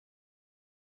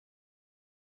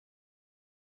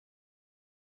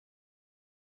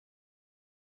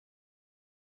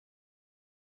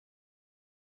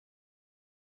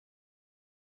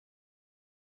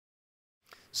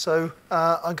So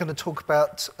I'm going to talk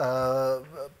about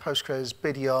Postgres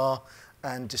BDR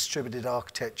and distributed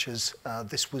architectures.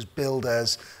 This was billed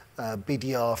as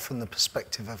BDR from the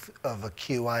perspective of a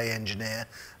QA engineer,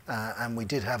 and we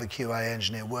did have a QA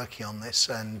engineer working on this,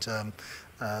 and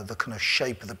the kind of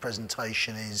shape of the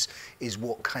presentation is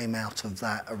what came out of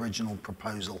that original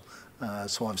proposal.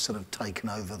 So I've sort of taken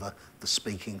over the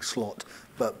speaking slot,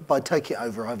 but by taking it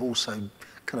over, I've also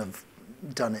kind of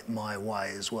done it my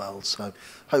way as well. So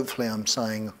hopefully I'm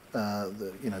saying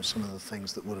some of the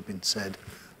things that would have been said.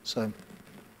 So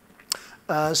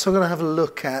I'm going to have a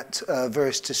look at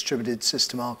various distributed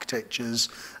system architectures,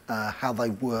 how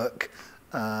they work,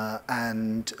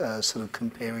 and sort of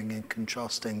comparing and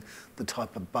contrasting the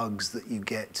type of bugs that you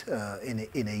get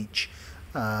in each.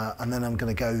 And then I'm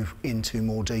going to go into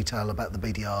more detail about the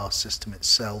BDR system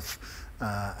itself,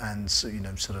 and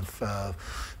sort of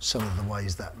some of the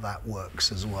ways that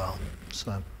works as well.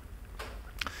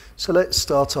 So let's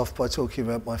start off by talking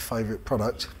about my favourite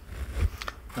product,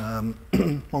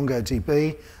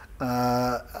 MongoDB.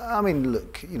 I mean,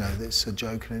 look, it's a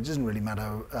joke, and it doesn't really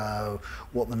matter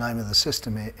what the name of the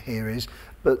system here is,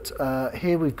 but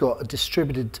here we've got a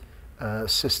distributed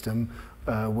system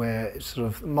where it's sort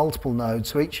of multiple nodes.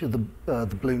 So each of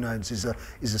the blue nodes is a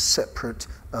separate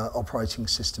operating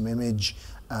system image,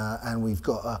 and we've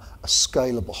got a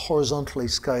scalable, horizontally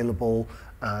scalable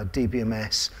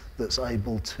DBMS that's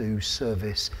able to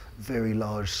service very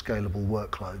large scalable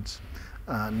workloads.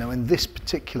 Now, in this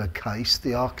particular case,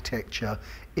 the architecture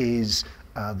is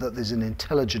that there's an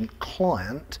intelligent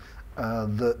client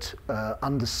that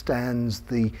understands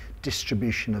the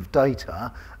distribution of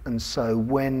data, and so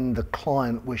when the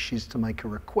client wishes to make a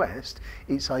request,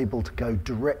 it's able to go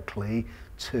directly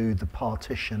to the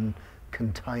partition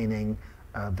containing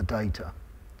the data.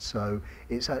 So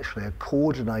it's actually a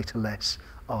coordinator-less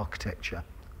architecture,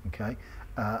 okay?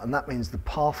 And that means the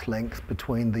path length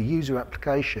between the user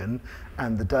application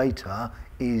and the data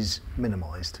is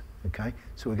minimized, okay?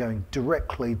 So we're going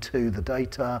directly to the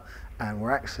data, and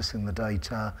we're accessing the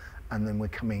data, and then we're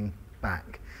coming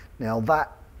back. Now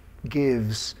that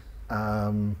gives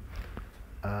a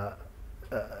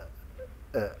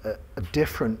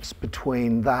difference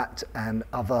between that and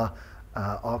other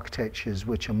architectures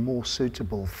which are more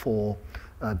suitable for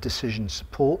decision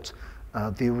support.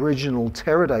 The original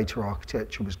Teradata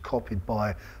architecture was copied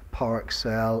by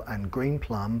PowerXL and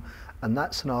Greenplum, and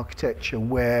that's an architecture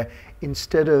where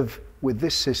instead of, with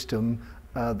this system,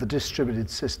 the distributed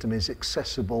system is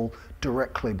accessible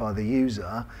directly by the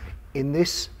user. In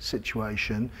this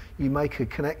situation, you make a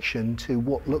connection to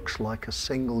what looks like a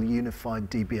single unified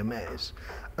DBMS,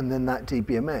 and then that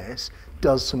DBMS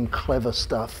does some clever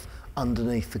stuff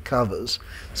underneath the covers.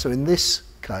 So in this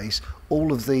case,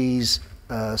 all of these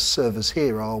servers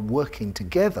here are working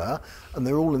together, and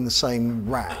they're all in the same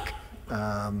rack.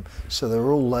 So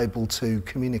they're all able to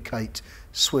communicate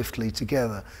swiftly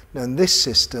together. Now in this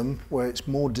system, where it's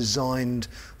more designed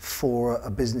for a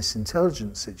business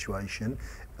intelligence situation,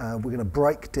 we're going to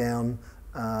break down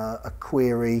a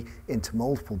query into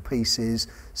multiple pieces,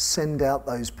 send out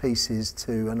those pieces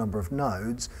to a number of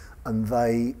nodes, and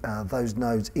those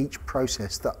nodes each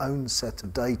process their own set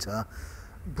of data,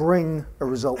 bring a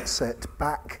result set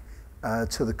back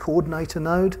to the coordinator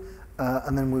node,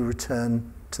 and then we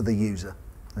return to the user,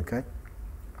 okay?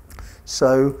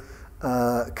 So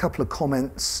a couple of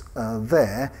comments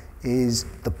there is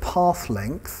the path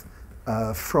length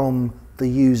from the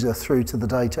user through to the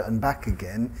data and back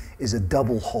again is a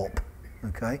double hop,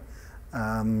 okay?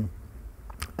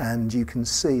 And you can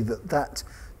see that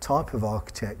type of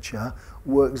architecture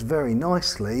works very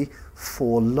nicely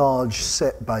for large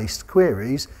set-based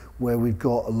queries where we've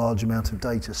got a large amount of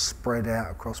data spread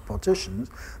out across partitions,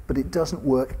 but it doesn't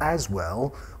work as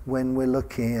well when we're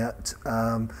looking at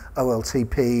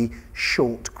OLTP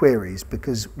short queries,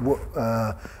 because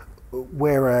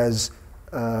whereas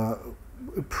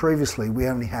previously we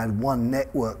only had one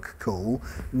network call,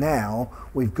 now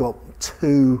we've got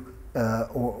two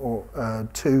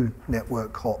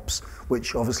network hops,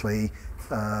 which obviously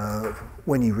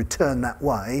when you return that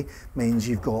way means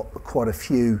you've got quite a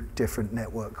few different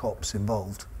network hops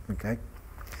involved, okay?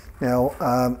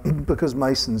 Now, because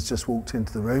Mason's just walked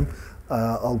into the room,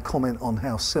 I'll comment on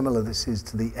how similar this is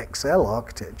to the Excel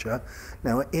architecture.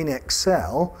 Now in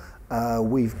Excel,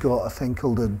 we've got a thing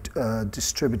called a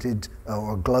distributed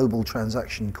or a global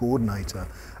transaction coordinator,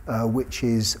 which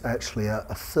is actually a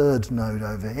third node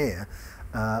over here.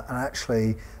 And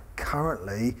actually,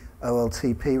 currently,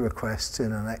 OLTP requests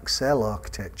in an Excel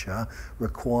architecture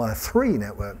require 3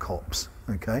 network hops,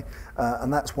 okay?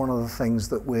 And that's one of the things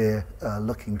that we're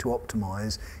looking to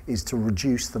optimize, is to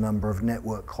reduce the number of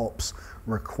network hops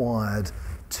required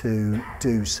to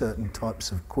do certain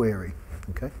types of query,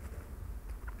 okay?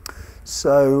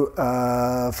 So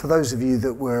for those of you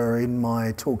that were in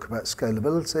my talk about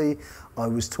scalability, I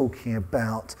was talking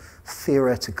about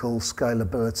theoretical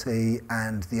scalability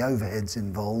and the overheads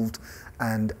involved.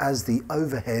 And as the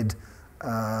overhead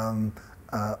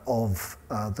of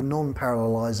the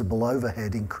non-parallelizable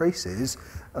overhead increases,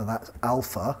 that's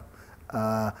alpha,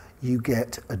 you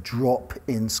get a drop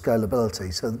in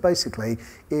scalability. So basically,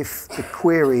 if the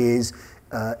query is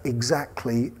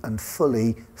exactly and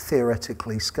fully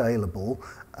theoretically scalable,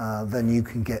 then you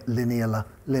can get linear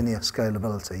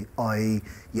scalability, i.e.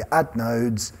 you add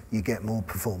nodes, you get more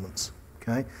performance,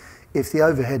 okay? If the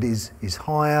overhead is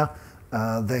higher,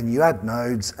 then you add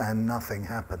nodes and nothing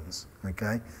happens,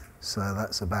 okay? So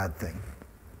that's a bad thing.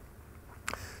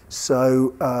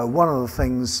 So one of the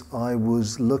things I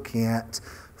was looking at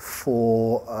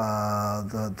for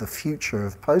the future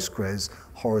of Postgres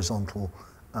horizontal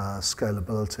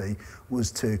scalability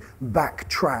was to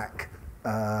backtrack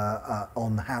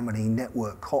on how many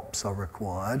network hops are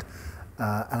required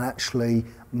and actually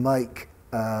make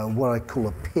what I call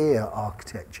a peer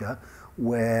architecture,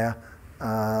 where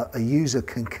a user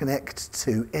can connect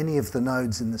to any of the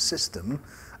nodes in the system,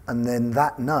 and then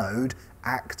that node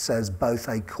acts as both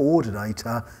a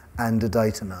coordinator and a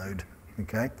data node,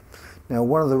 okay? Now,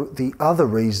 one of the other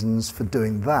reasons for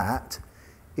doing that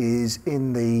is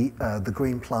in the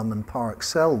Greenplum and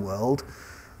ParAccel world,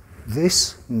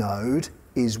 this node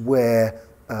is where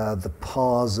the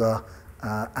parser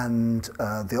and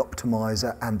the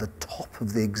optimizer and the top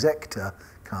of the exector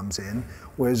comes in,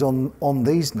 whereas on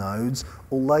these nodes,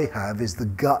 all they have is the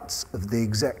guts of the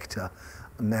exector.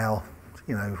 Now,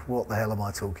 you know, what the hell am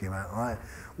I talking about, right?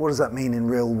 What does that mean in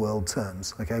real world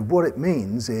terms? Okay, what it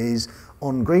means is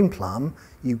on Greenplum,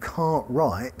 you can't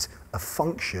write a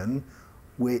function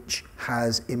which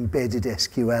has embedded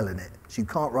SQL in it. So you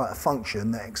can't write a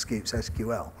function that executes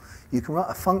SQL. You can write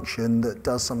a function that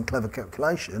does some clever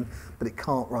calculation, but it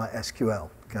can't write SQL,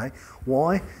 okay?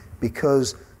 Why?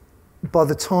 Because by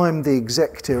the time the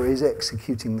executor is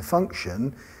executing the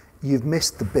function, you've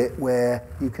missed the bit where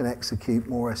you can execute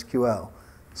more SQL.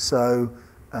 So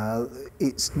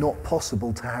it's not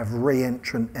possible to have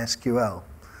re-entrant SQL.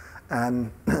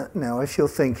 And now if you're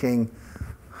thinking,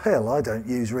 hell, I don't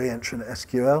use re-entrant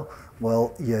SQL.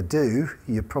 Well, you do.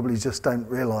 You probably just don't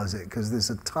realize it, because there's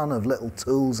a ton of little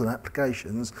tools and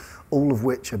applications, all of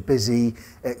which are busy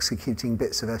executing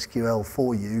bits of SQL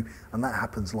for you, and that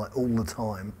happens like all the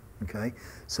time, okay?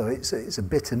 So it's a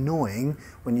bit annoying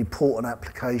when you port an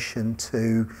application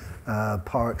to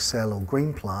ParAccel or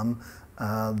Greenplum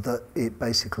that it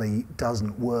basically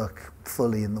doesn't work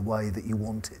fully in the way that you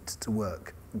want it to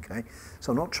work. Okay,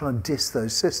 so I'm not trying to diss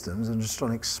those systems, I'm just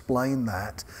trying to explain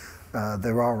that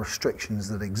there are restrictions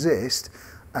that exist,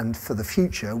 and for the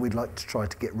future we'd like to try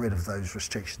to get rid of those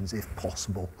restrictions if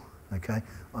possible. Okay,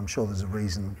 I'm sure there's a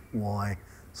reason why,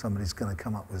 somebody's going to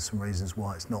come up with some reasons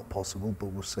why it's not possible, but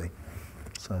we'll see.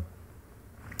 So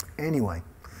anyway,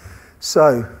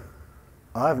 so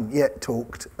I haven't yet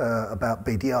talked about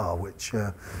BDR, which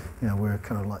you know, we're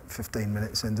kind of like 15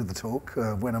 minutes into the talk.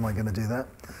 When am I going to do that?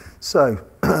 So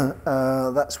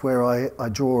that's where I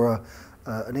draw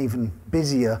an even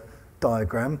busier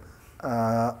diagram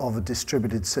of a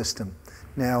distributed system.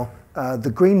 Now,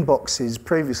 the green boxes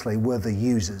previously were the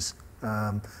users,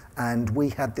 and we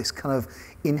had this kind of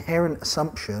inherent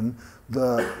assumption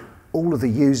that all of the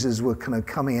users were kind of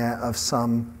coming out of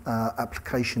some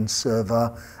application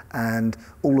server, and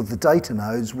all of the data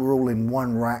nodes were all in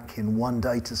one rack in one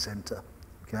data center,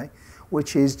 okay?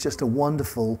 Which is just a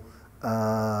wonderful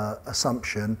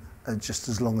assumption, just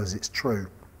as long as it's true.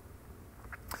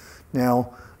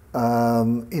 Now,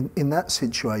 in that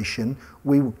situation,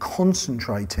 we were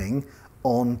concentrating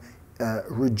on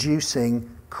reducing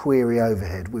query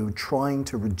overhead. We were trying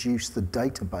to reduce the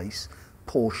database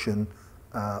portion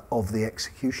of the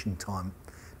execution time.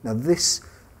 Now, this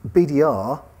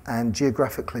BDR and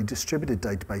geographically distributed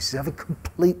databases have a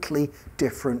completely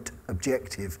different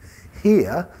objective.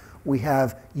 Here, we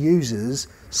have users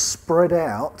spread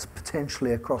out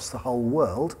potentially across the whole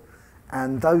world,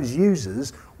 and those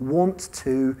users want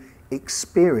to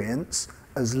experience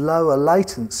as low a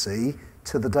latency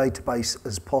to the database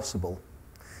as possible.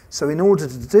 So in order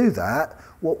to do that,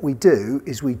 what we do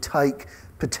is we take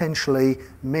potentially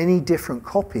many different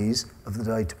copies of the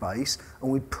database,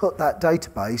 and we put that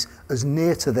database as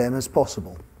near to them as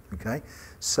possible, okay?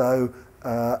 So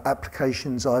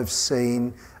applications I've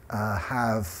seen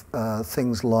have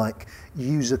things like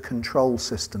user control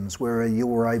systems where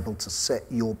you're able to set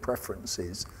your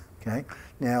preferences. Okay.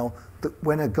 Now,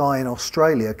 when a guy in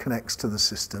Australia connects to the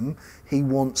system, he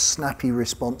wants snappy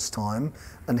response time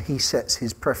and he sets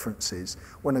his preferences.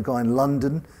 When a guy in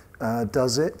London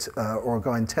does it, or a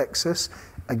guy in Texas,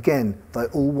 again, they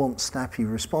all want snappy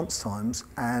response times,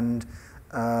 and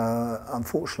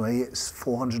unfortunately it's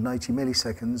 480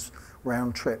 milliseconds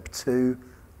round trip to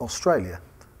Australia.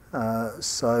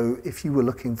 So if you were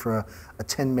looking for a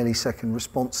 10 millisecond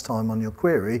response time on your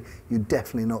query, you're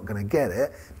definitely not going to get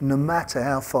it, no matter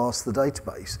how fast the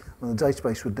database. And the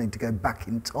database would need to go back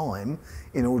in time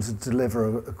in order to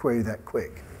deliver a query that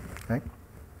quick. Okay?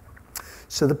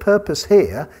 So the purpose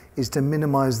here is to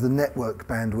minimize the network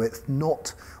bandwidth,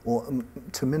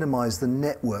 to minimize the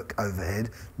network overhead,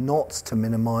 not to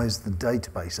minimize the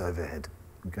database overhead.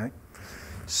 Okay?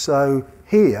 So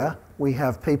here we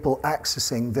have people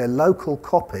accessing their local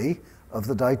copy of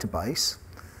the database,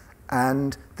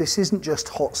 and this isn't just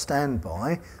hot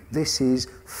standby, this is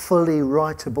fully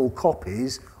writable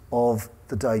copies of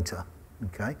the data.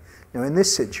 Okay? Now in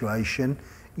this situation,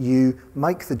 you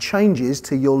make the changes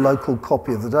to your local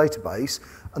copy of the database,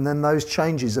 and then those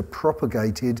changes are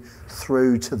propagated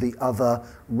through to the other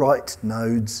write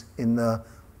nodes in the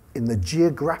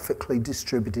geographically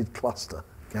distributed cluster.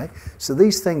 Okay? So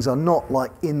these things are not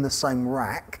like in the same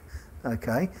rack.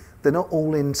 Okay? They're not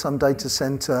all in some data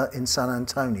center in San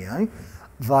Antonio.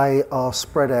 They are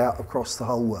spread out across the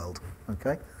whole world.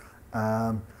 Okay?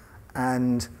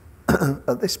 And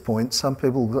at this point, some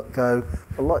people go,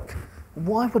 well, like,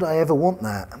 why would I ever want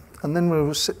that? And then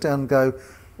we'll sit down and go,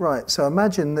 right, so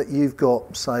imagine that you've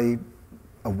got, say,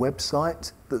 a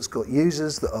website that's got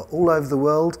users that are all over the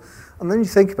world, and then you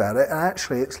think about it, and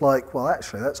actually it's like, well,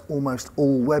 actually that's almost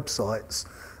all websites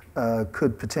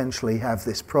could potentially have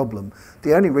this problem.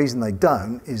 The only reason they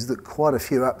don't is that quite a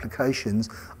few applications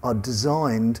are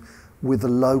designed with a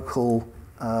local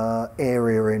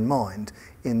area in mind,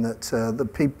 in that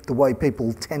the way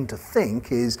people tend to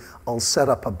think is, I'll set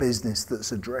up a business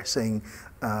that's addressing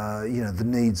the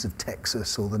needs of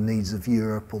Texas or the needs of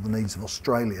Europe or the needs of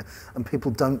Australia, and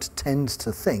people don't tend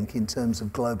to think in terms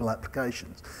of global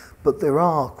applications. But there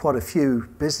are quite a few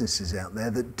businesses out there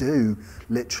that do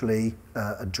literally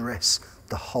address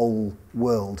the whole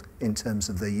world in terms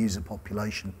of their user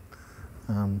population.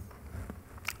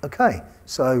 Okay,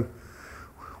 so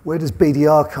where does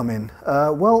BDR come in?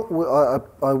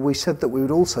 We said that we would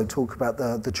also talk about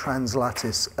the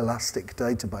translattice elastic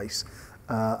database,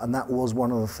 and that was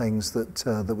one of the things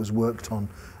that was worked on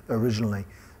originally.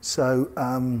 So,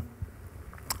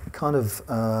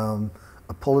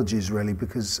 apologies really,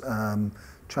 because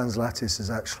translattice has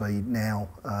actually now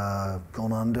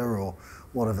gone under, or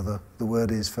whatever the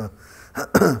word is for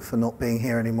for not being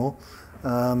here anymore.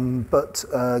 But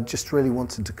just really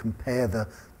wanted to compare the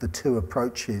two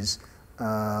approaches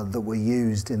that were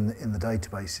used in the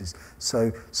databases.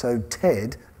 So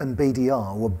TED and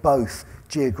BDR were both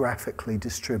geographically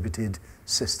distributed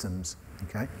systems.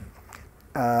 Okay.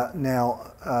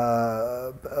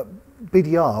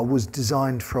 BDR was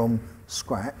designed from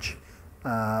scratch,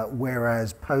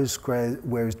 whereas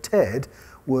TED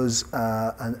was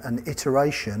an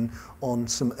iteration on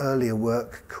some earlier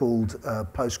work called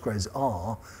Postgres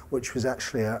R, which was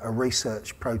actually a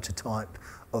research prototype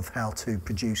of how to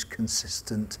produce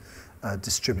consistent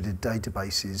distributed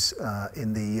databases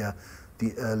in the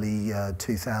early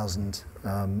 2000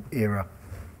 era.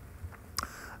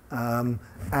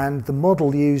 And the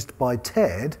model used by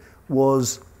TED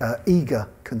was eager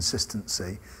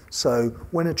consistency. So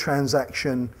when a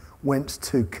transaction went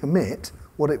to commit,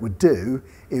 what it would do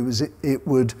it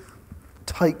would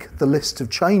take the list of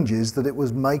changes that it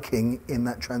was making in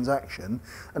that transaction,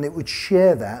 and it would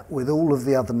share that with all of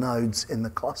the other nodes in the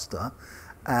cluster,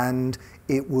 and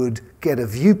it would get a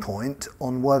viewpoint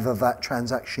on whether that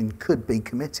transaction could be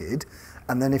committed,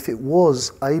 and then if it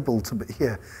was able to be,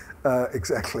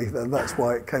 exactly, that's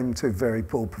why it came to very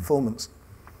poor performance.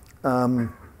 What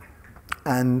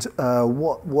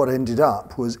ended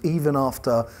up was, even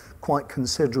after quite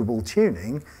considerable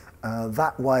tuning,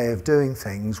 that way of doing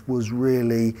things was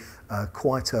really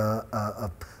quite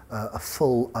a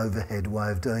full overhead way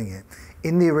of doing it.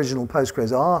 In the original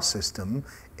Postgres R system,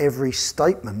 every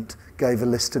statement gave a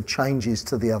list of changes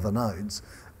to the other nodes,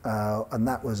 and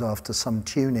that was, after some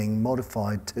tuning,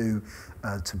 modified to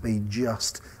be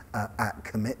just at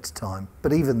commit time.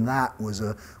 But even that was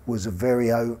a very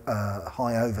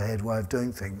high overhead way of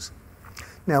doing things.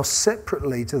 Now,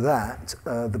 separately to that,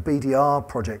 the BDR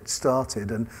project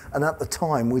started, and at the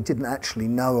time we didn't actually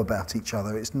know about each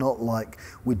other. It's not like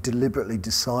we deliberately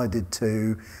decided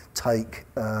to take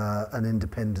an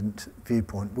independent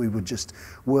viewpoint. We were just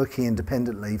working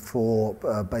independently for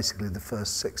basically the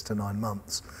first 6 to 9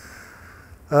 months.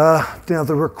 Now,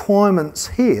 the requirements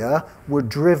here were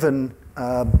driven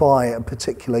by a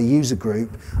particular user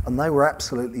group, and they were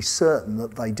absolutely certain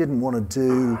that they didn't want to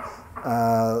do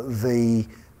the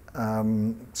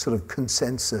sort of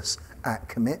consensus at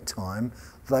commit time.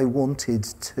 They wanted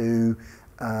to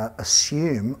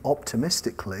assume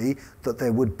optimistically that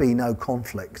there would be no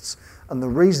conflicts. And the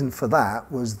reason for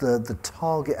that was the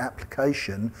target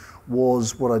application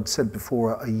was what I'd said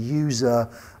before, a user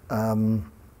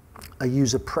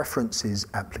preferences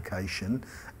application.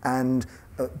 And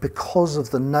because of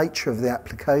the nature of the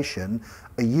application,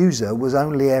 a user was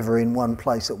only ever in one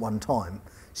place at one time.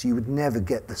 So you would never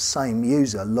get the same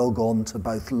user log on to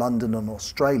both London and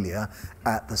Australia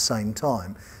at the same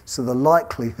time. So the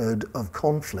likelihood of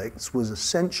conflicts was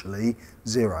essentially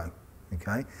zero,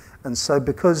 okay? And so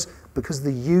because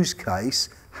the use case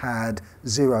had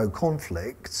zero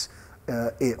conflicts,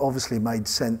 it obviously made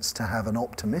sense to have an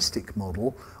optimistic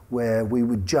model where we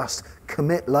would just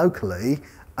commit locally,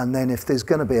 and then if there's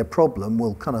going to be a problem,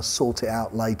 we'll kind of sort it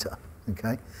out later,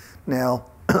 okay? Now,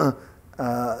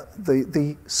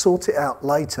 the sort it out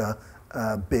later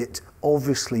bit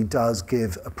obviously does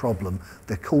give a problem.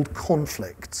 They're called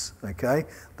conflicts, okay?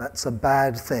 That's a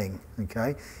bad thing,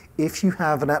 okay? If you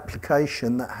have an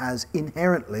application that has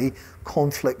inherently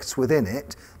conflicts within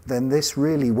it, then this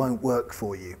really won't work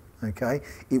for you, okay?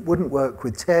 It wouldn't work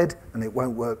with TED and it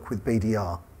won't work with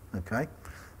BDR, okay?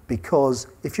 Because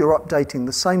if you're updating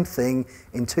the same thing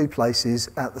in 2 places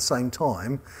at the same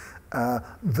time,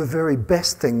 the very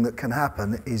best thing that can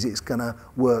happen is it's going to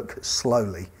work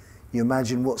slowly. You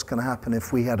imagine what's going to happen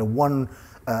if we had a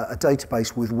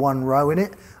database with 1 row in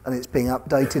it and it's being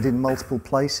updated in multiple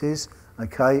places,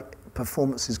 okay?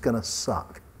 Performance is going to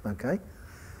suck, okay?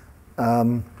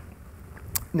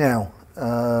 Now,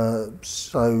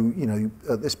 so, you know,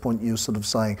 at this point you're sort of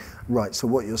saying, right, so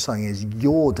what you're saying is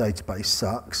your database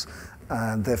sucks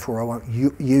and therefore I won't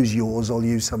use yours, I'll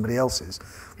use somebody else's.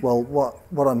 Well,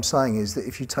 what I'm saying is that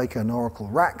if you take an Oracle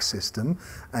rack system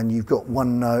and you've got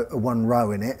one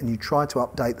row in it and you try to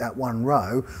update that 1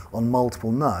 row on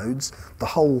multiple nodes, the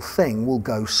whole thing will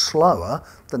go slower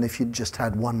than if you just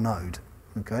had 1 node,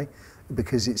 okay?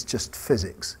 Because it's just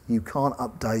physics. You can't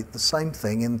update the same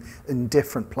thing in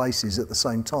different places at the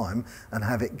same time and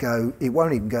have it go, it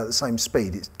won't even go at the same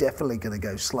speed, it's definitely going to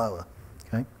go slower,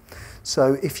 okay?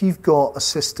 So if you've got a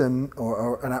system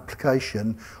or an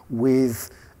application with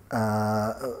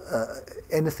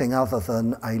anything other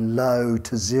than a low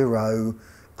to 0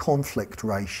 conflict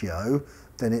ratio,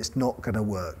 then it's not going to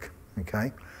work,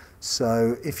 okay?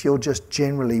 So if you're just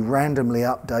generally randomly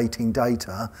updating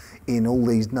data in all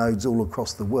these nodes all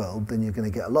across the world, then you're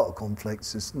going to get a lot of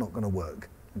conflicts. It's not going to work,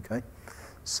 okay?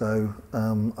 So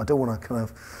I don't want to kind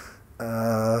of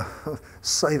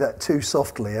say that too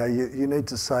softly. You need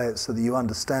to say it so that you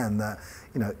understand that,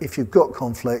 you know, if you've got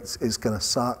conflicts, it's going to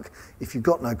suck. If you've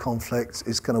got no conflicts,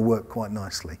 it's going to work quite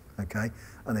nicely, okay?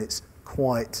 And it's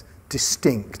quite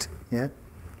distinct, yeah?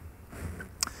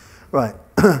 Right,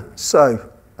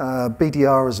 so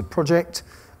BDR as a project,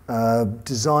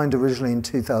 designed originally in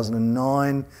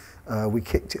 2009. We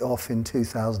kicked it off in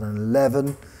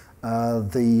 2011.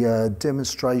 The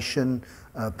demonstration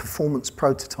performance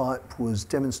prototype was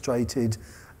demonstrated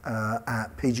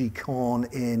at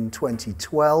PGCon in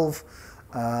 2012.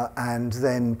 And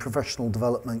then professional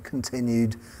development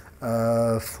continued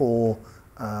for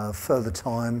further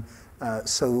time.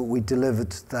 So we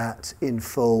delivered that in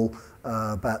full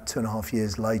about 2.5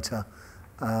 years later.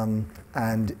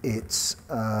 And it's,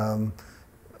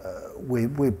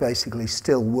 we're basically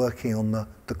still working on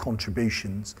the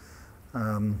contributions.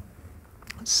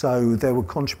 So there were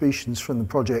contributions from the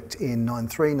project in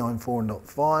 9.3, 9.4 and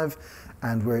 9.5,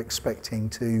 and we're expecting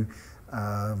to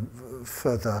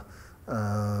further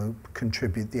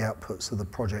contribute the outputs of the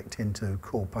project into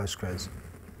core Postgres.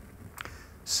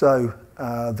 So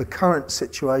the current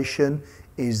situation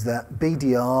is that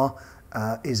BDR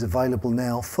is available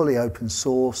now, fully open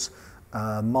source,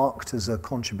 marked as a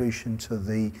contribution to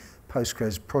the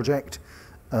Postgres project.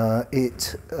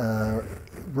 It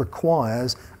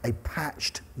requires a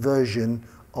patched version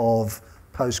of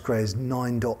Postgres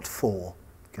 9.4.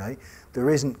 Okay? There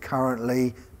isn't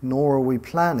currently, nor are we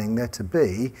planning there to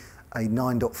be, a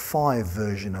 9.5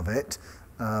 version of it,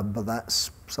 but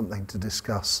that's something to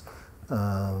discuss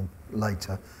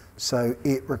later. So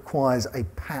it requires a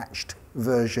patched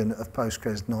version of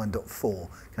Postgres 9.4.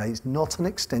 Okay, it's not an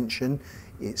extension,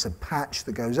 it's a patch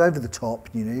that goes over the top.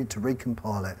 You need to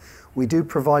recompile it. We do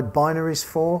provide binaries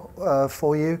for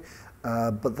you,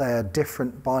 but they are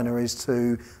different binaries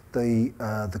to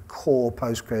the core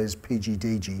Postgres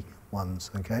PGDG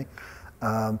ones. Okay,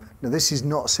 now this is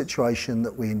not a situation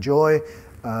that we enjoy.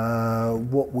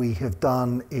 What we have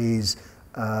done is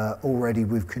already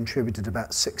we've contributed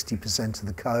about 60% of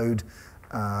the code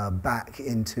back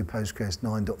into Postgres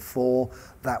 9.4.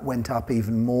 That went up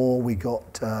even more. We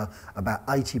got about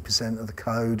 80% of the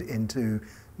code into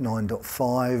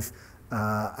 9.5,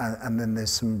 and then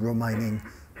there's some remaining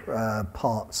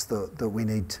parts that we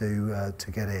need to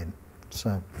get in.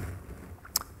 So,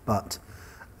 but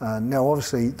now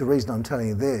obviously the reason I'm telling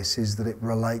you this is that it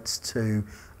relates to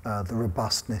the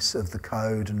robustness of the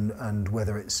code and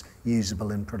whether it's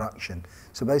usable in production.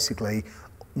 So basically,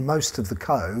 most of the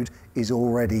code is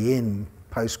already in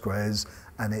Postgres,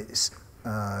 and it's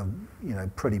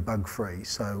pretty bug-free.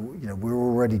 So we're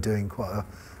already doing quite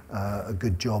a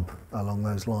good job along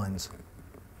those lines.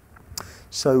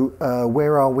 So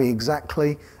where are we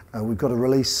exactly? We've got to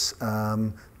release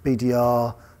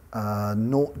BDR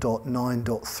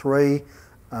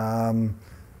 0.9.3.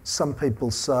 Some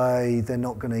people say they're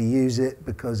not going to use it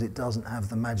because it doesn't have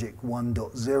the magic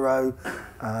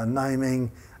 1.0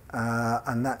 naming,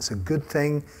 and that's a good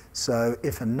thing. So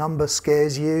if a number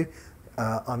scares you,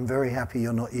 I'm very happy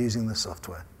you're not using the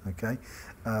software. Okay,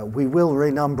 we will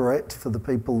renumber it for the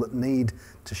people that need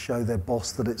to show their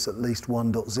boss that it's at least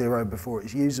 1.0 before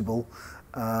it's usable.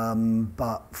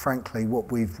 But frankly,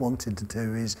 what we've wanted to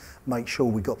do is make sure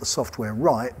we got the software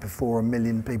right before 1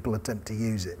 million people attempt to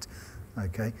use it.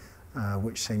 Okay,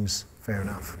 which seems fair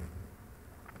enough.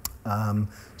 I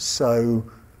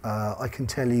can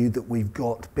tell you that we've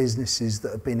got businesses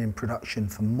that have been in production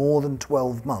for more than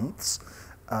 12 months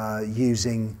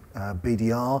using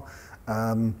BDR.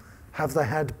 Have they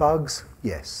had bugs?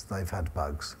 Yes, they've had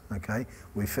bugs. Okay,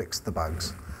 we fixed the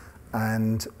bugs.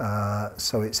 And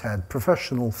so it's had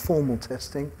professional formal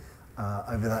testing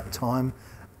over that time.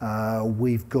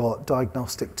 We've got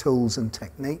diagnostic tools and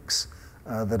techniques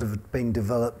that have been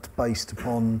developed based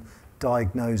upon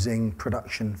diagnosing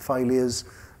production failures.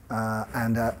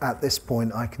 And at this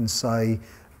point, I can say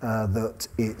that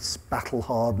it's battle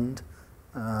hardened,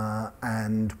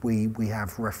 and we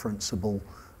have referenceable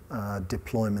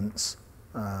deployments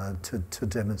to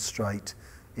demonstrate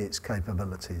its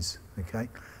capabilities. Okay,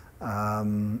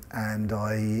 and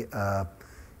I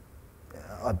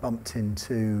bumped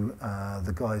into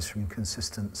the guys from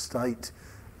Consistent State,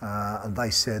 and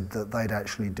they said that they'd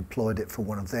actually deployed it for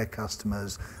one of their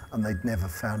customers and they'd never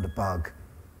found a bug.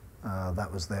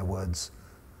 That was their words.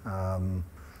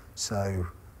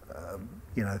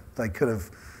 They could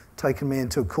have taken me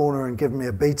into a corner and given me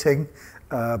a beating,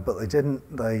 but they didn't.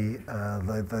 They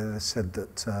said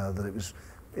that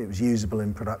it was usable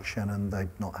in production and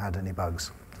they'd not had any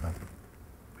bugs.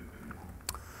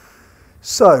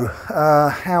 So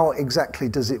how exactly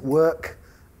does it work?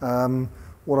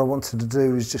 What I wanted to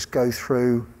do is just go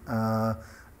through a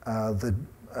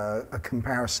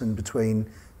comparison between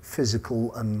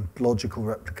physical and logical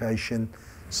replication.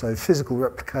 So physical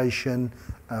replication,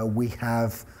 we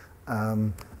have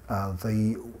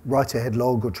the write-ahead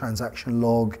log or transaction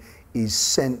log is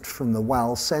sent from the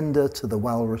WAL sender to the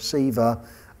WAL receiver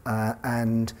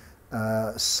and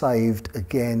saved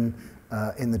again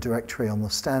in the directory on the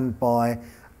standby,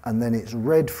 and then it's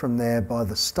read from there by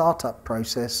the startup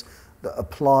process that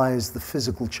applies the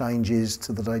physical changes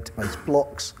to the database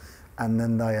blocks, and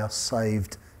then they are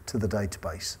saved to the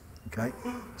database. Okay,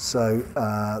 so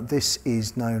this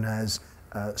is known as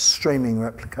streaming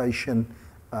replication,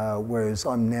 whereas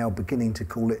I'm now beginning to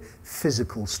call it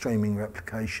physical streaming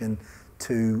replication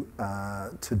to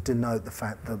denote the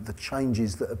fact that the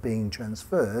changes that are being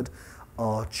transferred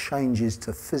are changes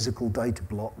to physical data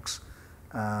blocks,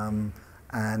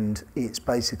 and it's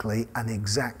basically an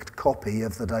exact copy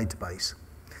of the database.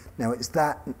 Now it's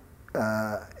that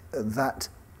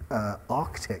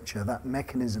architecture, that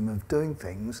mechanism of doing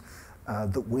things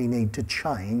that we need to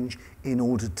change in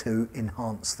order to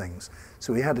enhance things.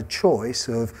 So we had a choice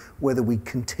of whether we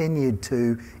continued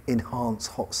to enhance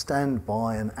hot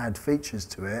standby and add features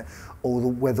to it,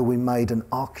 or whether we made an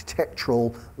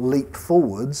architectural leap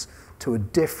forwards to a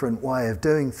different way of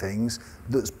doing things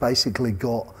that's basically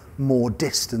got more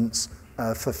distance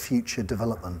for future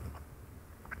development.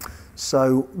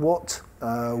 So what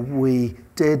we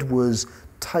did was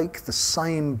take the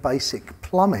same basic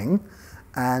plumbing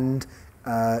and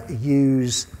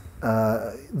use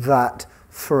that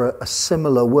for a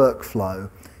similar workflow.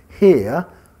 Here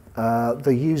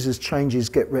The user's changes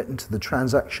get written to the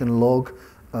transaction log,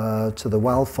 to the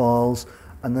WAL files,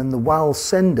 and then the WAL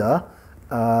sender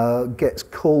gets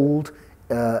called,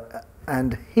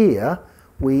 and here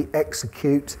we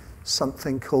execute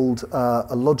something called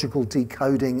a logical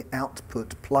decoding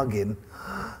output plugin.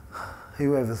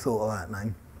 Whoever thought of that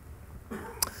name?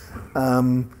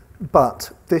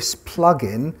 But this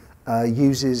plugin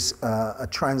uses a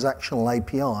transactional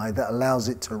API that allows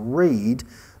it to read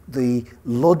the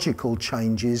logical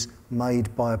changes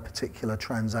made by a particular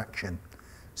transaction.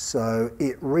 So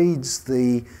it reads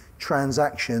the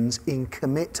transactions in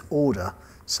commit order.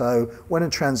 So when a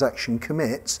transaction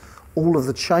commits, all of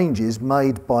the changes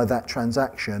made by that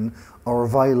transaction are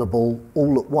available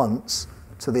all at once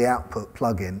to the output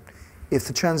plugin. If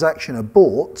the transaction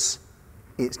aborts,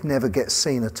 it never gets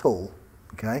seen at all,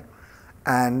 okay?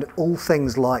 And all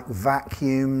things like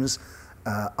vacuums,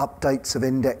 updates of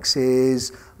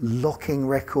indexes, locking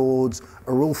records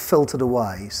are all filtered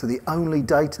away. So the only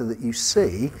data that you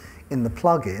see in the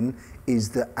plugin is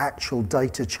the actual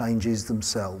data changes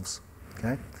themselves,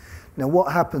 okay? Now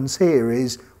what happens here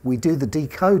is we do the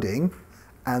decoding,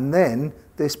 and then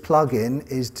this plugin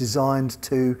is designed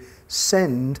to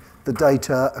send the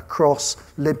data across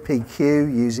libpq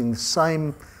using the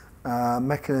same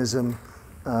mechanism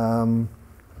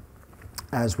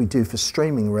as we do for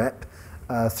streaming rep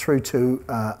through to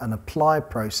an apply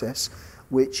process,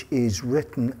 which is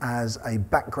written as a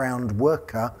background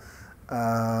worker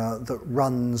that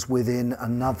runs within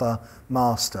another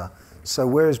master. So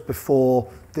whereas before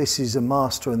this is a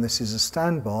master and this is a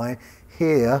standby,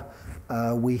 here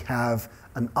we have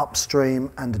an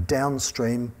upstream and a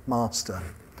downstream master.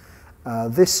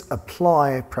 This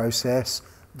apply process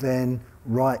then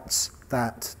writes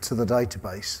that to the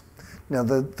database. Now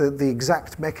the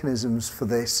exact mechanisms for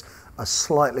this are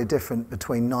slightly different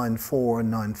between 9.4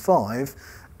 and 9.5,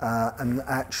 and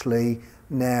actually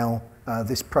now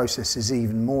this process is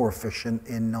even more efficient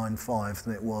in 9.5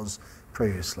 than it was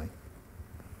previously.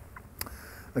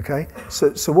 Okay,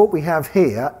 so what we have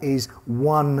here is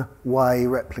one-way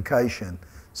replication.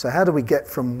 So how do we get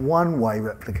from one-way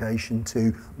replication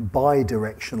to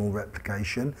bidirectional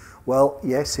replication? Well,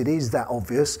 yes, it is that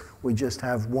obvious. We just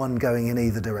have one going in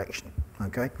either direction,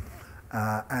 okay?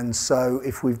 And so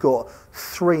if we've got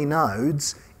 3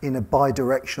 nodes in a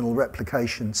bidirectional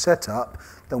replication setup,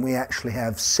 then we actually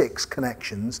have 6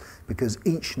 connections because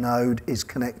each node is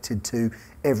connected to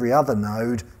every other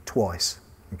node twice.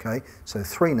 Okay, so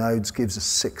 3 nodes gives us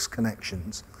 6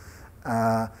 connections.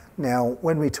 Now,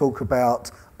 when we talk about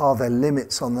are there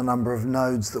limits on the number of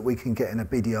nodes that we can get in a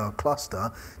BDR cluster,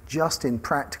 just in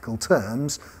practical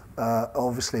terms,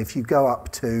 obviously if you go up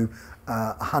to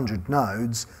 100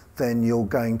 nodes, then you're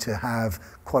going to have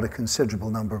quite a considerable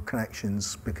number of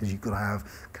connections because you've got to have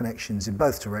connections in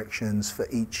both directions for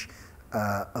each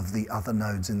of the other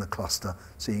nodes in the cluster.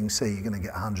 So you can see you're going to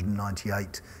get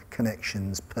 198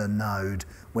 connections per node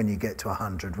when you get to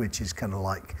 100, which is kind of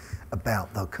like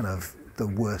about the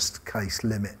worst case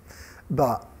limit.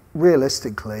 But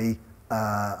realistically,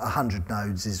 100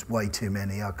 nodes is way too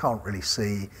many. I can't really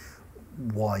see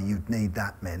why you'd need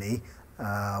that many.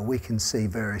 We can see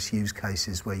various use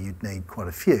cases where you'd need quite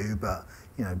a few, but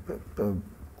you know, but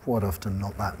quite often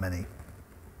not that many.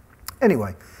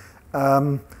 Anyway.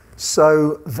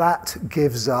 So that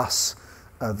gives us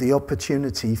the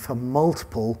opportunity for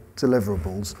multiple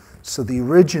deliverables. So the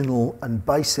original and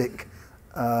basic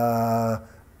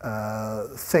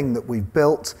thing that we've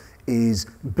built is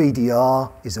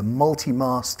BDR, is a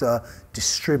multi-master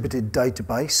distributed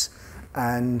database,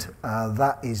 and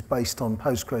that is based on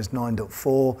Postgres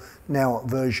 9.4, now at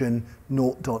version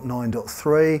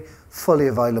 0.9.3, fully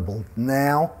available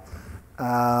now,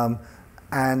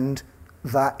 and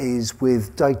that is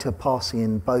with data passing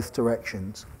in both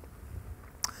directions.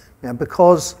 Now,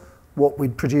 because what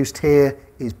we've produced here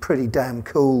is pretty damn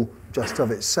cool just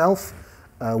of itself,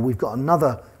 we've got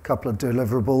another couple of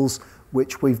deliverables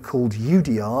which we've called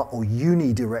UDR, or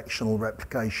unidirectional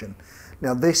replication.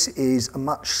 Now, this is a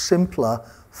much simpler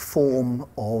form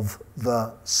of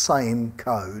the same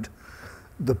code.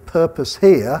 The purpose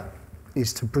here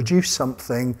is to produce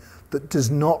something that does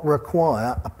not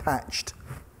require a patched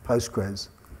Postgres.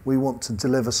 We want to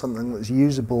deliver something that's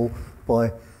usable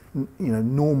by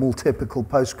normal, typical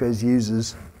Postgres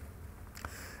users.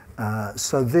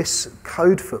 So this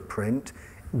code footprint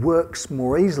works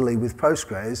more easily with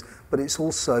Postgres, but it's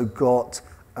also got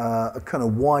a kind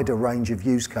of wider range of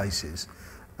use cases.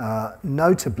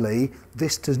 Notably,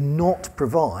 this does not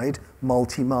provide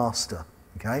multi-master.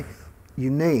 Okay, you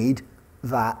need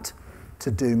that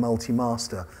to do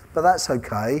multi-master. But that's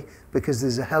okay, because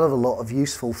there's a hell of a lot of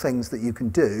useful things that you can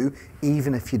do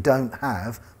even if you don't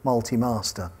have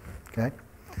multi-master, okay?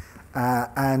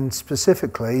 And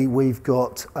specifically, we've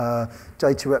got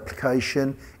data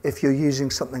replication. If you're using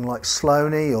something like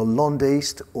Sloaney or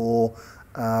Londeast or,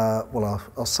 well,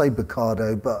 I'll say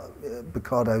Bocado, but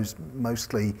Bocado's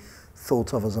mostly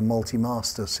thought of as a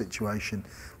multi-master situation.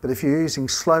 But if you're using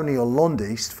Sloaney or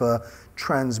Londeast for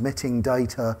transmitting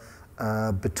data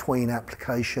between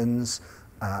applications,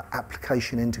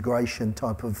 application integration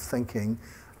type of thinking,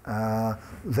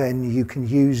 then you can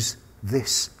use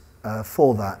this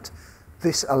for that.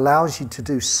 This allows you to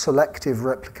do selective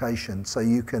replication, so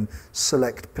you can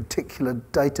select particular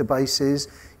databases,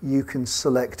 you can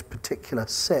select particular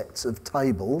sets of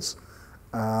tables,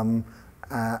 and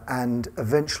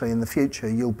eventually in the future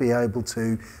you'll be able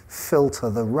to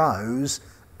filter the rows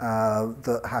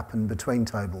that happen between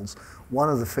tables. One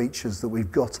of the features that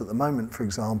we've got at the moment, for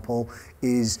example,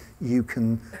 is you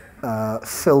can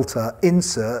filter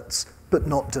inserts but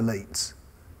not deletes.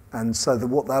 And so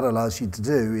what that allows you to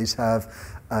do is have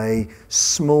a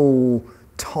small,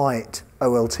 tight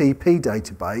OLTP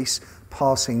database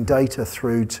passing data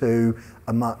through to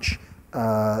a much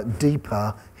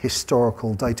deeper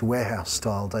historical data warehouse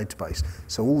style database.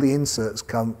 So all the inserts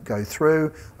go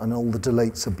through and all the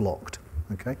deletes are blocked,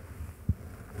 okay?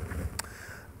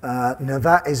 Now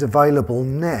that is available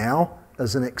now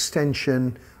as an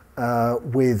extension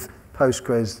with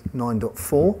Postgres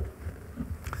 9.4.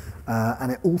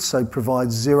 And it also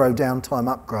provides zero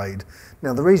downtime upgrade.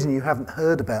 Now the reason you haven't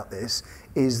heard about this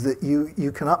is that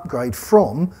you can upgrade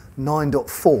from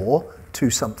 9.4 to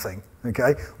something,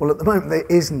 okay? Well, at the moment there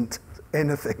isn't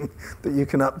anything that you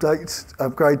can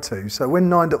upgrade to. So when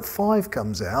 9.5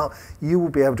 comes out, you will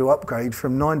be able to upgrade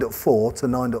from 9.4 to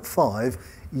 9.5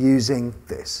 using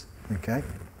this, okay?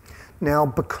 Now,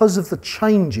 because of the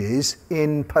changes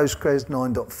in Postgres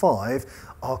 9.5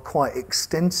 are quite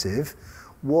extensive,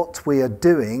 what we are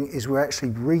doing is we're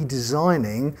actually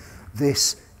redesigning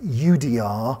this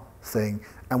UDR thing,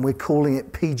 and we're calling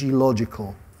it PG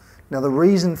Logical. Now, the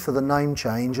reason for the name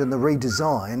change and the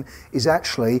redesign is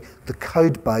actually the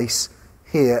code base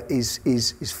here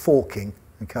is forking,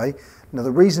 okay? Now, the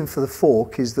reason for the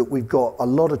fork is that we've got a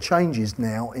lot of changes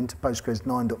now into Postgres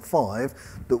 9.5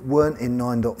 that weren't in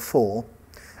 9.4,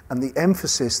 and the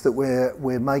emphasis that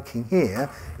we're making here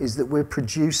is that we're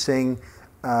producing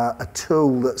a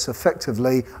tool that's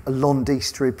effectively a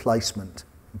Londeast replacement,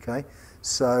 okay?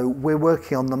 So we're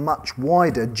working on the much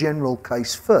wider general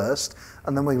case first,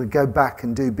 and then we're going to go back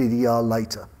and do BDR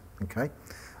later, okay?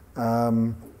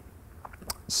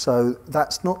 So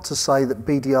that's not to say that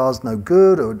BDR is no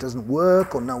good or it doesn't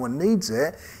work or no one needs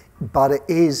it, but it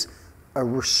is a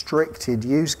restricted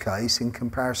use case in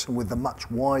comparison with the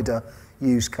much wider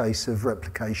use case of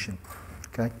replication,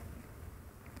 okay?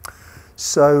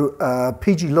 So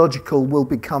PG Logical will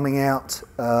be coming out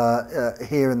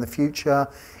here in the future.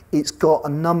 It's got a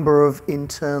number of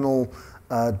internal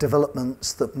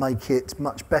developments that make it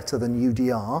much better than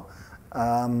UDR,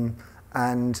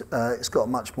 and it's got a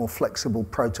much more flexible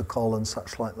protocol and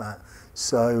such like that.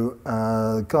 So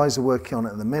guys are working on it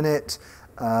at the minute.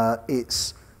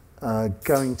 It's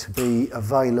going to be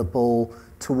available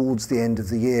towards the end of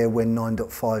the year when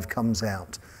 9.5 comes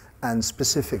out, and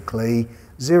specifically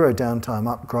zero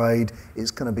downtime upgrade.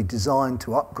 It's going to be designed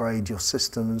to upgrade your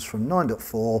systems from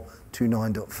 9.4 to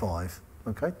 9.5,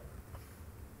 okay?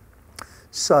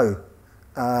 So,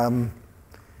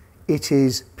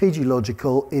 PG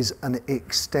Logical is an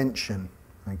extension,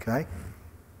 okay?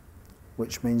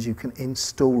 Which means you can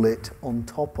install it on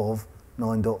top of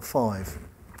 9.5.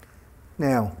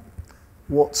 Now,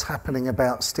 what's happening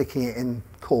about sticking it in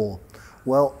core?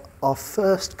 Well, our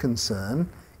first concern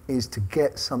is to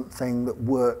get something that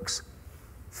works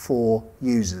for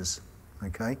users,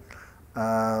 okay?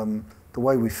 The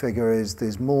way we figure is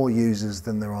there's more users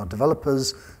than there are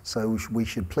developers, so we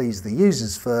should please the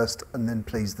users first and then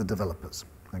please the developers,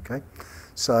 okay?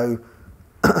 So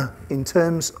in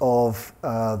terms of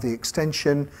the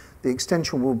extension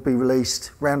will be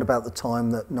released round about the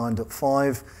time that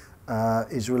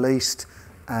 9.5 is released,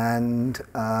 and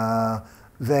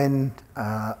then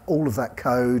all of that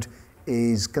code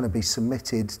is going to be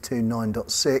submitted to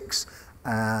 9.6,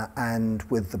 and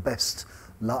with the best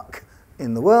luck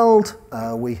in the world,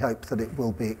 we hope that it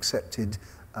will be accepted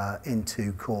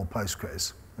into core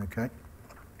Postgres, okay?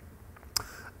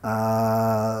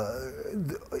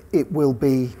 It will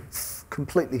be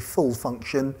completely full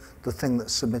function, the thing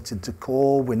that's submitted to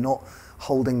core. We're not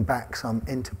holding back some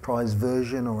enterprise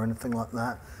version or anything like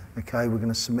that, okay? We're going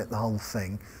to submit the whole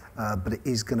thing. but it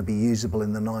is going to be usable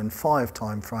in the 9.5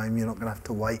 time frame. You're not going to have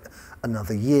to wait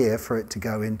another year for it to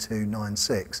go into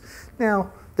 9.6.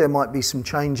 Now, there might be some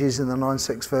changes in the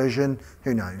 9.6 version,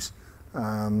 who knows?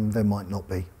 There might not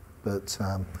be, but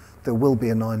there will be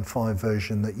a 9.5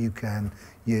 version that you can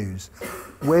use.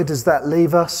 Where does that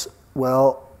leave us?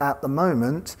 Well, at the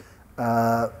moment,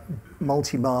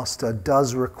 Multi-Master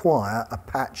does require a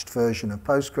patched version of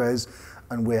Postgres,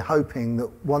 and we're hoping that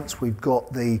once we've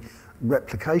got the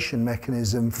replication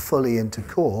mechanism fully into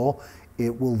core,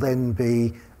 it will then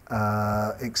be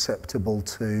acceptable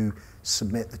to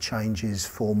submit the changes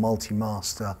for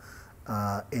Multi-Master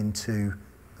into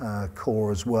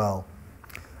core as well.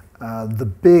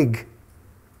 The big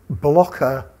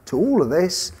blocker to all of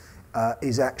this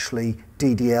is actually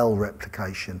DDL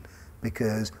replication,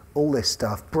 because all this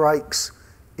stuff breaks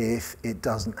if it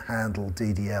doesn't handle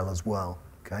DDL as well.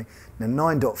 Okay. Now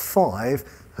 9.5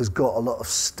 has got a lot of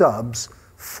stubs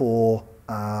for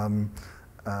handling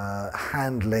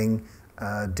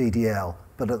DDL,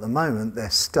 but at the moment they're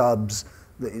stubs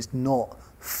that is not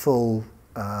full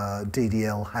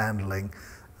DDL handling.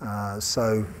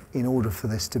 So in order for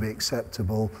this to be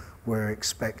acceptable, we're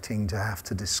expecting to have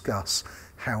to discuss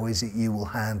how is it you will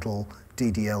handle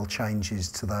DDL changes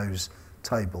to those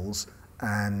tables,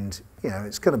 and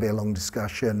it's going to be a long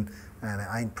discussion, and it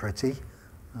ain't pretty.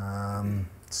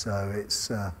 So it's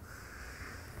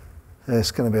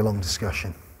going to be a long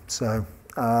discussion. So,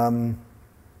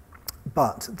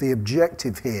 but the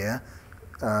objective here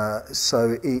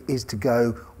is to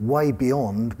go way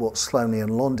beyond what Sloane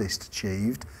and Londist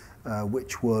achieved,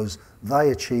 which was they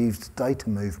achieved data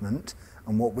movement,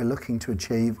 and what we're looking to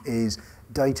achieve is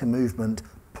data movement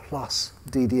plus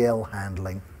DDL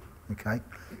handling. Okay,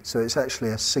 so it's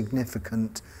actually a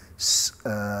significant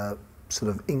sort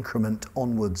of increment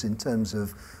onwards in terms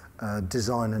of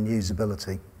design and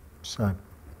usability. So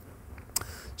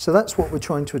that's what we're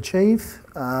trying to achieve.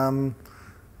 I'm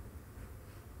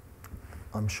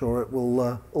sure it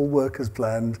will all work as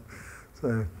planned.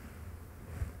 So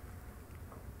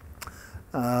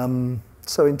in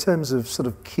terms of sort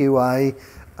of QA,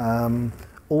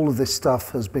 all of this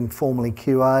stuff has been formally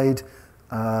QA'd.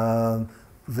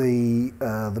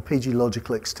 The PG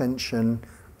logical extension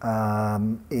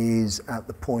is at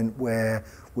the point where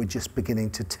we're just beginning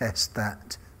to test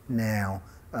that now,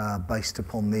 based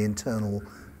upon the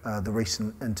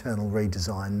recent internal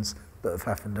redesigns that have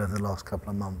happened over the last couple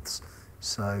of months.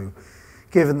 So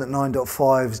given that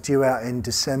 9.5 is due out in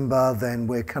December, then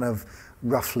we're kind of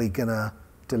roughly going to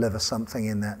deliver something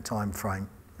in that time frame.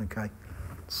 Okay,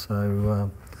 so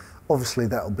obviously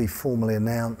that will be formally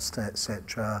announced,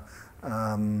 etc.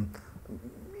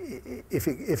 If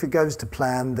it goes to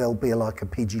plan, there'll be like a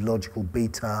PG Logical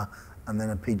beta and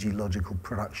then a PG Logical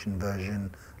production version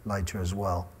later as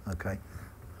well. Okay.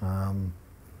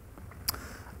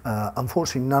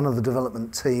 Unfortunately, none of the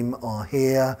development team are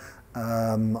here.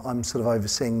 I'm sort of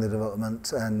overseeing the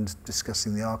development and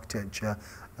discussing the architecture,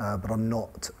 but I'm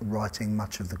not writing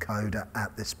much of the code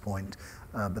at this point.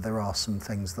 But there are some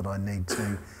things that I need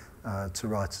to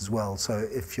write as well. So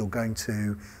if you're going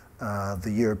to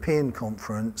the European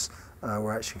conference,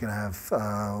 we're actually going to have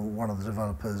one of the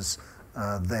developers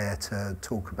there to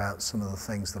talk about some of the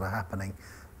things that are happening.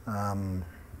 But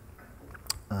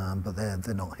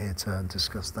they're not here to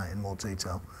discuss that in more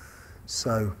detail.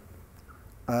 So,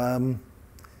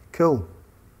 cool,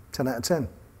 10 out of 10.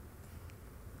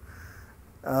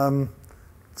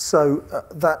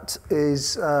 That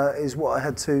is what I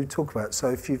had to talk about. So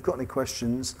if you've got any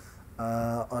questions,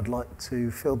 I'd like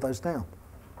to field those now.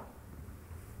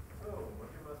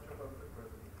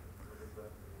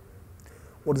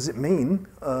 What does it mean?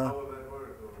 How will that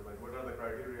work? Like, what are the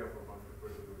criteria for conflict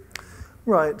resolution?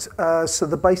 Right, so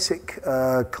the basic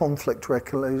conflict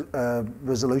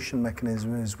resolution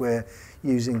mechanism is we're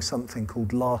using something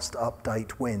called last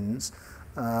update wins.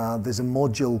 There's a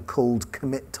module called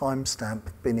commit timestamp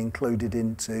been included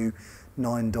into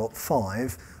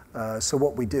 9.5. So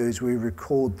what we do is we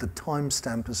record the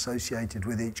timestamp associated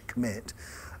with each commit,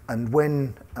 and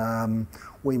when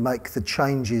we make the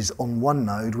changes on one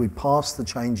node, we pass the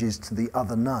changes to the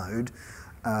other node,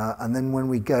 and then when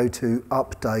we go to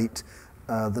update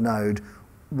the node,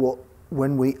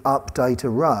 when we update a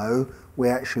row, we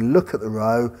actually look at the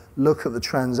row, look at the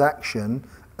transaction,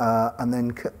 and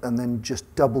then just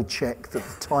double check that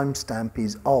the timestamp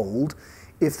is old.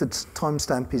 If the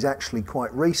timestamp is actually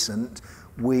quite recent,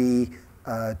 we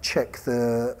check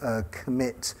the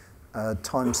commit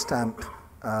timestamp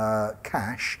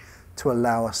cache to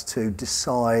allow us to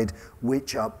decide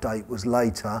which update was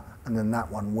later, and then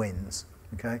that one wins.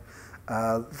 Okay,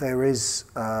 There is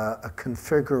a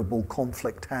configurable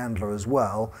conflict handler as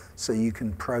well, so you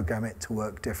can program it to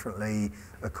work differently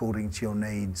according to your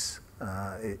needs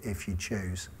if you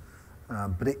choose.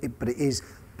 But it is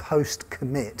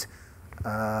post-commit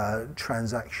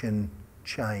transaction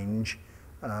change.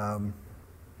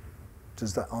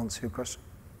 Does that answer your question?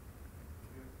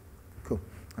 Cool,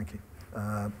 thank you.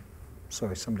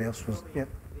 Sorry, somebody else was, yeah?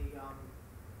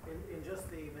 In just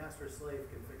the master-slave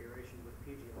configuration with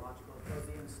PG Logical, does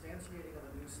the instantiating of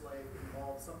a new slave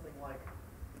involve something like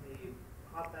the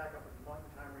hot backup and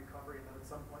point-in-time recovery, and then at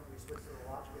some point we switch to the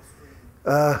logical stream?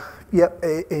 Yep,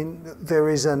 there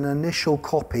is an initial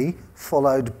copy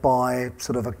followed by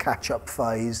sort of a catch-up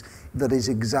phase that is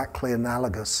exactly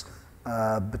analogous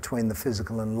between the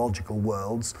physical and logical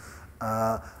worlds.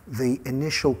 The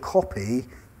initial copy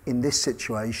in this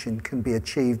situation can be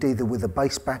achieved either with a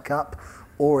base backup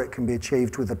or it can be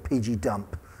achieved with a PG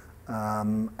dump.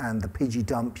 And the PG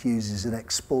dump uses an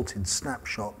exported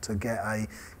snapshot to get a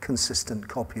consistent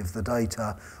copy of the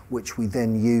data, which we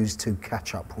then use to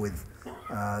catch up with.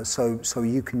 So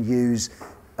you can use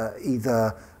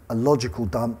either a logical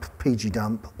dump, PG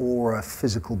dump, or a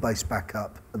physical base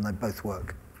backup, and they both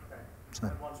work. Okay. So.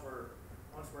 And once we're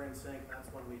in sync,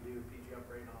 that's when we do PG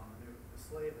upgrade on the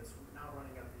slave that's now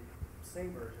running at the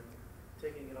same version,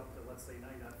 taking it up to, let's say,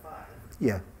 9.5.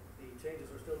 Yeah. The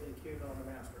changes are still being queued on the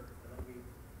master, and then we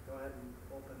go ahead and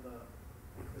open the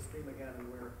stream again, and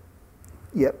we're...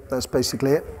 Yep, that's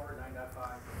basically it.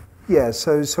 9.5. Yeah,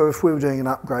 so if we were doing an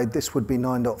upgrade, this would be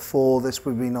 9.4, this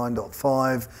would be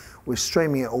 9.5. We're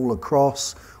streaming it all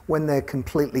across. When they're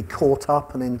completely caught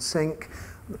up and in sync,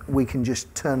 we can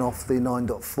just turn off the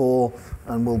 9.4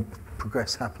 and we'll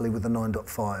progress happily with the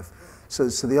 9.5. So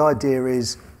the idea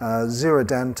is zero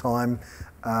downtime.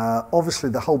 Obviously,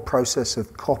 the whole process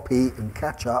of copy and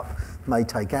catch up may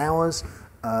take hours,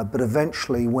 but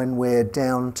eventually when we're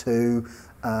down to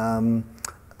a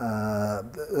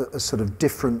sort of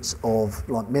difference of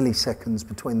like milliseconds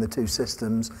between the two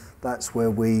systems, that's where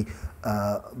we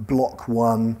block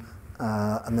one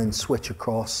and then switch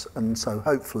across, and so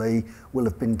hopefully we'll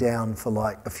have been down for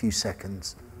like a few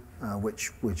seconds,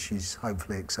 which is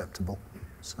hopefully acceptable.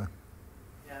 So.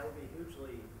 Yeah, it would be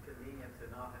hugely convenient to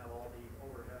not have all the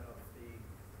overhead of the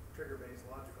trigger-based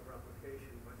logical replication,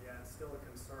 but yeah, it's still a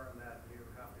concern that you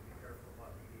have to be careful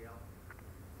about BDL.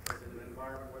 Because in an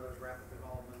environment where there's rapid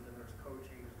development and there's code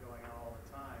changes going on all the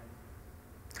time.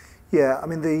 Yeah, I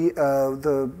mean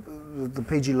the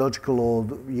PG Logical or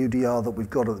the UDR that we've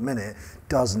got at the minute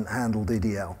doesn't handle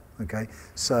DDL. Okay,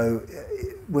 so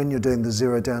when you're doing the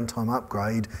zero downtime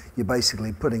upgrade, you're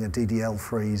basically putting a DDL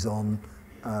freeze on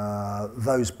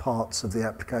those parts of the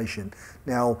application.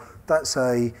 Now that's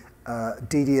a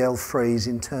DDL freeze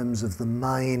in terms of the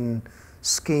main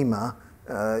schema.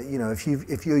 You know,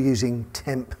 if you're using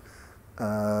temp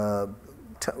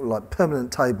like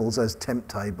permanent tables as temp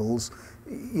tables,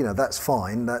 you know, that's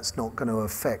fine. That's not going to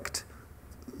affect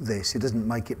this. It doesn't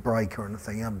make it break or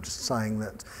anything. I'm just saying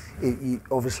that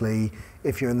obviously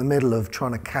if you're in the middle of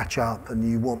trying to catch up and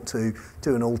you want to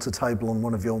do an alter table on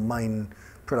one of your main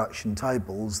production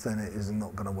tables, then it is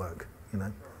not going to work, you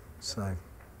know. So,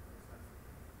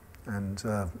 and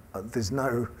there's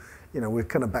no, you know, we're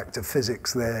kind of back to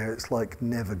physics there. It's like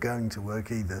never going to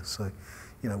work either. So,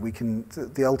 you know, we can,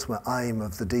 the ultimate aim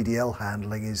of the DDL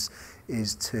handling is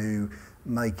to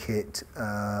make it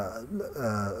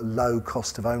low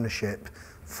cost of ownership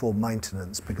for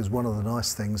maintenance, because one of the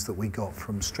nice things that we got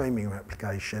from streaming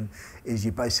replication is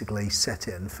you basically set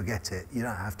it and forget it. You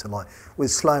don't have to, like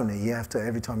with Sloaney, you have to,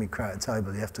 every time you create a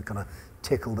table, you have to kind of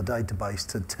tickle the database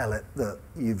to tell it that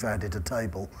you've added a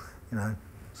table, you know.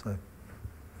 So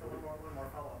one more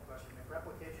follow-up question. If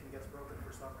replication gets broken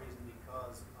for some reason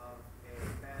because of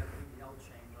a bad DDL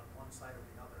change on one side or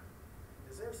the other,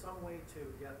 is there some way to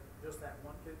get just that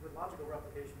one? With logical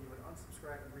replication, you would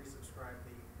unsubscribe and resubscribe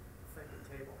the affected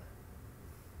table,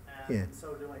 and in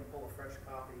so doing, pull a fresh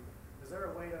copy. Is there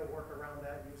a way to work around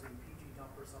that using PG dump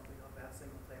or something of that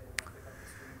single table to pick up the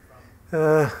stream from?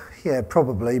 Yeah,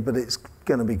 probably, but it's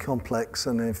going to be complex,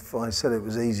 and if I said it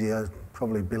was easy, I'd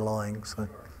probably be lying. So. Sure.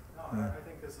 No, I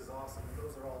think this is awesome.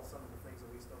 Those are all some of the things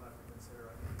that we still have to consider.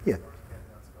 Yeah.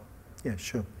 That stuff. Yeah,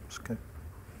 sure. It's okay.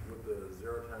 With the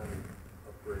zero time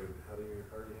upgrade, how are you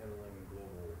handling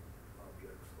global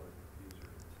objects like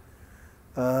users?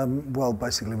 Well,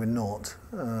 basically we're not.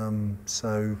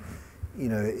 So, you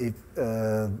know,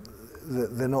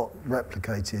 they're not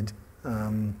replicated.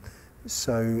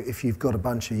 So if you've got a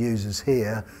bunch of users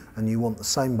here and you want the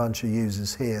same bunch of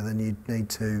users here, then you need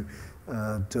to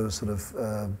do a sort of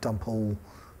dump all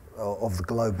of the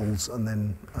globals and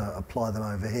then apply them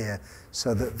over here.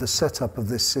 So that the setup of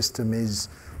this system is,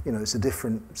 you know, it's a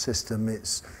different system.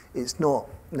 It's not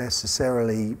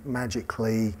necessarily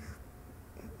magically,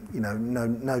 you know,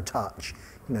 no touch.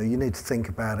 You know, you need to think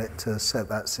about it to set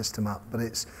that system up. But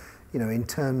it's, you know, in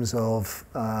terms of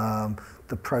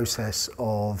the process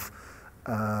of,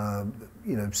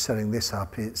 you know, setting this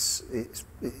up, it's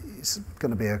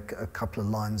going to be a couple of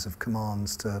lines of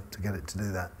commands to get it to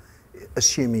do that,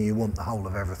 assuming you want the whole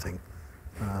of everything.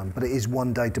 But it is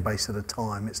one database at a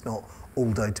time. It's not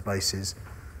all databases.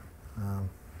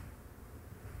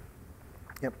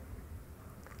 Yep.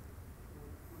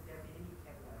 Would there be any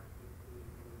caveat if we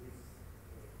use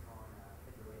it on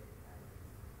federated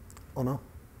databases? Oh no? On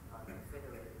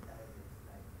federated databases,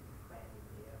 like plan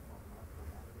BDR for multiple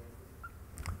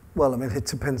databases? Well, I mean, it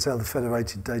depends how the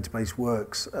federated database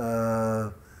works.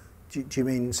 Do you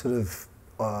mean sort of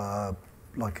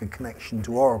like a connection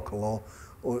to Oracle,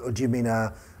 or do you mean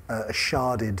a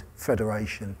sharded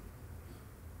federation?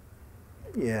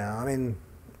 Yeah, I mean,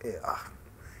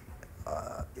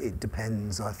 it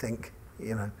depends, I think.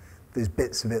 You know, there's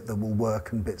bits of it that will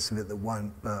work and bits of it that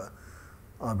won't, but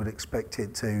I would expect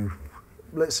it to.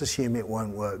 Let's assume it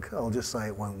won't work. I'll just say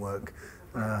it won't work.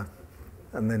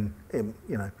 And then,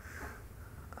 you know,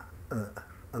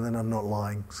 and then I'm not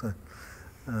lying. So,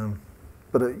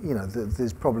 but you know,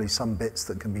 there's probably some bits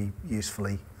that can be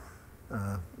usefully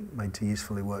made to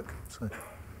usefully work. So,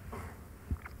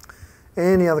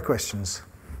 any other questions?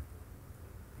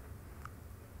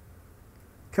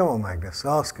 Come on, Magnus,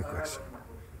 ask a question.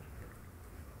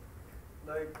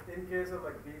 Like in case of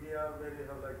like BDR, where you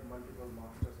have like multiple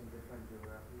masters in different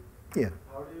geography, Yeah.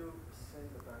 how do you send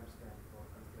the timestamp for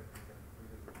conflicting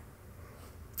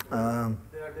them?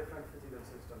 There are different physical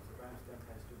systems. The timestamp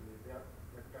has to be there,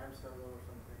 like time server or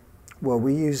something. Well,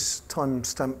 we use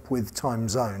timestamp with time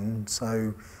zone,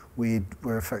 so we're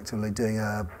effectively doing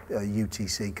a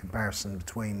UTC comparison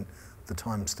between the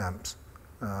timestamps.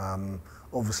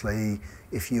 Obviously,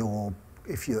 if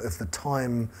the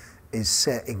time is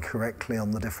set incorrectly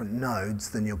on the different nodes,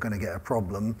 then you're going to get a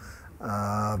problem.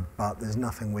 But there's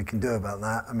nothing we can do about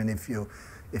that. I mean, if you're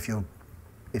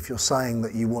saying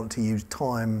that you want to use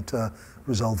time to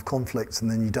resolve conflicts and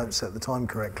then you don't set the time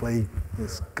correctly,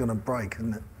 it's going to break,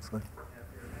 isn't it? So. If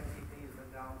your MVP's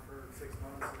been down for 6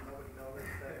 months and nobody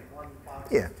noticed that one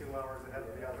box Yeah. is 2 hours ahead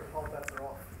of the other, all bets are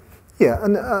off. Yeah,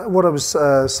 and what I was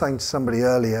saying to somebody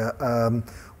earlier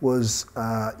was,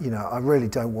 you know, I really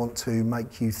don't want to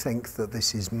make you think that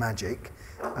this is magic.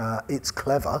 It's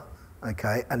clever,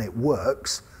 okay, and it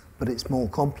works, but it's more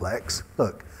complex.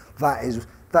 Look, that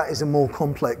is a more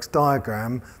complex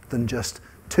diagram than just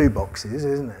 2 boxes,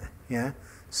 isn't it? Yeah.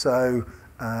 So,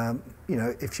 you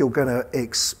know, if you're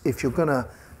gonna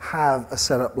have a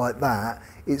setup like that,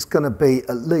 it's going to be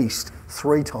at least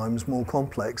 3 times more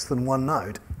complex than one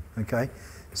node. Okay,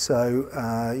 so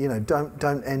you know,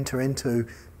 don't enter into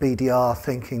BDR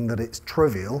thinking that it's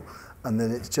trivial and that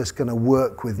it's just going to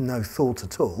work with no thought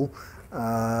at all.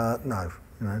 No,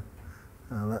 you know,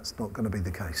 that's not going to be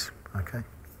the case. Okay.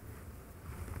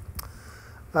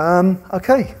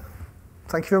 Okay.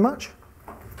 Thank you very much.